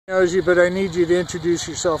Knows you, but I need you to introduce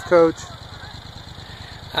yourself, Coach.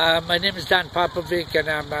 My name is Don Popovic, and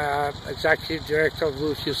I'm Executive Director of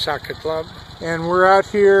Fusz Soccer Club. And we're out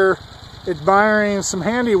here admiring some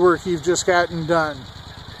handiwork you've just gotten done.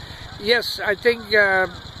 Yes, I think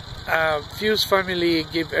Fusz family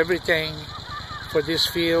give everything for these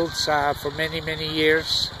fields for many, many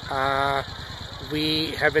years. We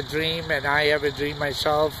have a dream, and I have a dream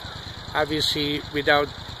myself. Obviously, without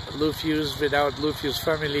Fusz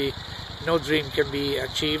family, no dream can be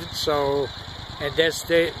achieved. So, and that's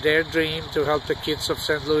their dream, to help the kids of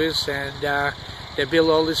St. Louis, and they build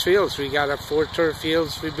all these fields. We got 4 turf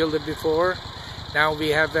fields we built it before. Now we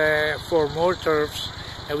have 4 more turfs,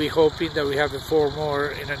 and we're hoping that we have 4 more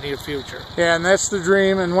in the near future. Yeah, and that's the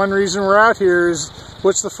dream. And one reason we're out here is,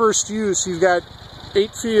 what's the first use? You've got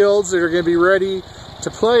 8 fields that are going to be ready to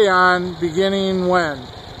play on beginning when?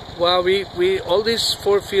 Well, we all these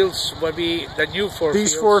 4 fields will be the new 4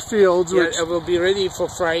 these fields. 4 fields, yeah, which will be ready for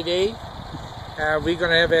Friday. We're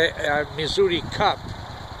going to have a Missouri Cup.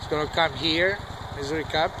 It's going to come here, Missouri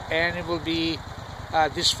Cup, and it will be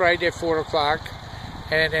this Friday at 4 o'clock.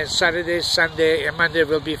 And then Saturday, Sunday, and Monday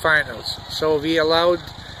will be finals. So we allowed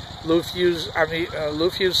Fusz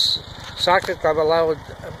Soccer Club allowed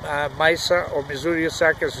MISA, or Missouri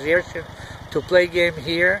Soccer Association, to play game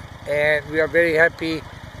here, and we are very happy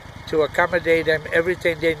to accommodate them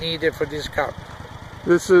everything they needed for this cup.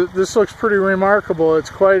 This looks pretty remarkable. It's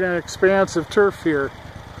quite an expansive turf here.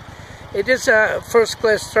 It is a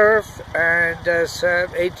first-class turf, and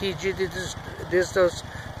ATG did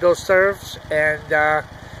those turfs, and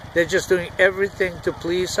they're just doing everything to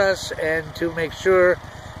please us and to make sure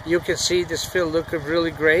you can see this field looking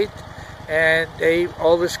really great. And they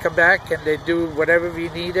always come back and they do whatever we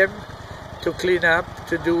need them to clean up,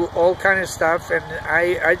 to do all kind of stuff, and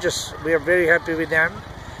we are very happy with them,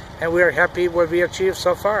 and we are happy what we achieved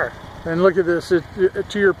so far. And look at this,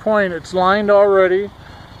 to your point, it's lined already.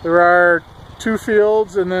 There are 2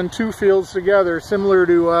 fields and then 2 fields together, similar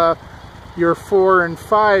to your 4 and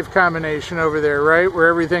 5 combination over there, right, where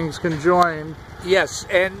everything's conjoined. Yes,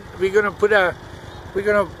 and we're gonna put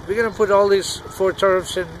all these 4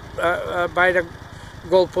 turfs in by the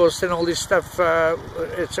goalpost and all this stuff.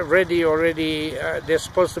 It's ready already. They're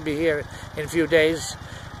supposed to be here in a few days.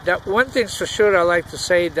 That one thing's for sure, I like to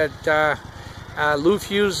say that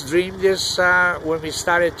Fusz dreamed this when we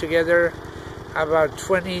started together about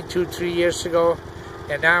 3 years ago,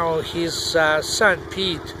 and now his son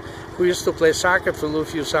Pete, who used to play soccer for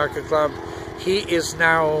Fusz Soccer Club, he is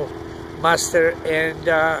now master, and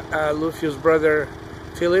Fusz's brother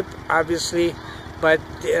Philip, obviously. But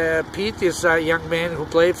Pete is a young man who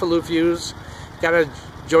played for Fusz, got a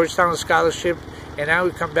Georgetown scholarship, and now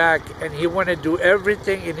he come back and he want to do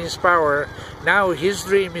everything in his power. Now his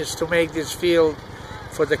dream is to make this field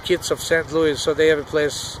for the kids of St. Louis, so they have a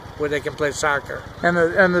place where they can play soccer. And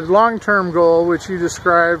the long-term goal, which you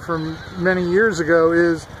described from many years ago,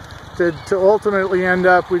 is to ultimately end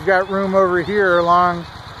up, we've got room over here along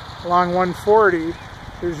 140.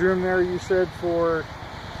 There's room there, you said, for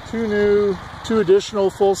 2 additional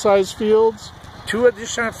full-size fields? 2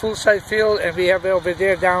 additional full-size fields, and we have over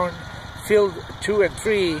there down field 2 and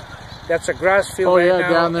 3. That's a grass field right now.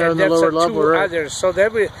 Down there in the lower level, right? 2 others. So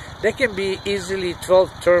they can be easily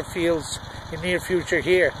 12 turf fields in near future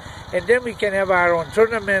here. And then we can have our own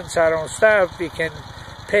tournaments, our own stuff. We can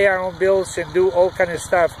pay our own bills and do all kind of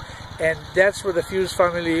stuff. And that's what the Fusz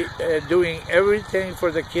family doing everything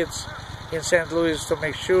for the kids in St. Louis to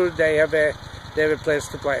make sure they have a place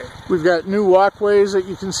to play. We've got new walkways that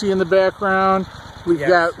you can see in the background. We've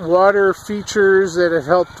got water features that have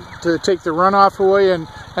helped to take the runoff away. And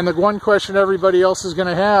the one question everybody else is going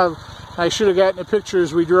to have, I should have gotten a picture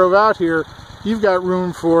as we drove out here, you've got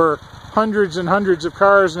room for hundreds and hundreds of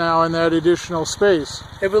cars now in that additional space.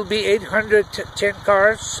 It will be 810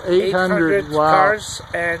 cars. 800 wow. cars,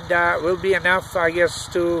 and will be enough, I guess,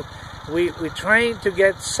 to... We're trying to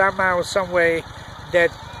get somehow, some way,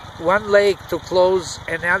 that one lake to close,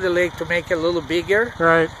 another lake to make it a little bigger.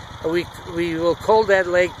 Right. We will call that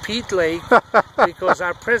lake Pete Lake because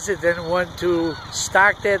our president want to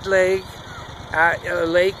stock that lake,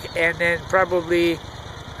 and then probably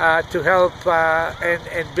to help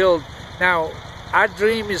and build. Now, our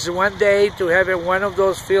dream is one day to have one of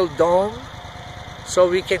those field dome, so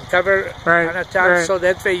we can cover on the top, so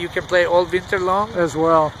that way you can play all winter long as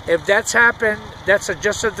well. If that's happened, that's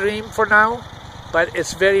just a dream for now, but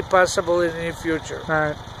it's very possible in the near future. All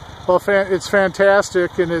right. Well, it's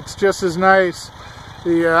fantastic, and it's just as nice.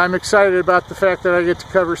 I'm excited about the fact that I get to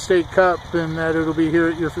cover State Cup and that it'll be here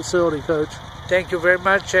at your facility, Coach. Thank you very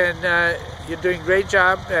much, and you're doing a great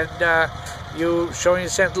job, and You showing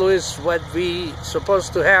St. Louis what we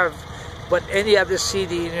supposed to have, but any other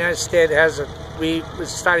city in the United States hasn't. We're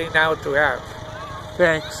starting now to have.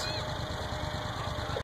 Thanks.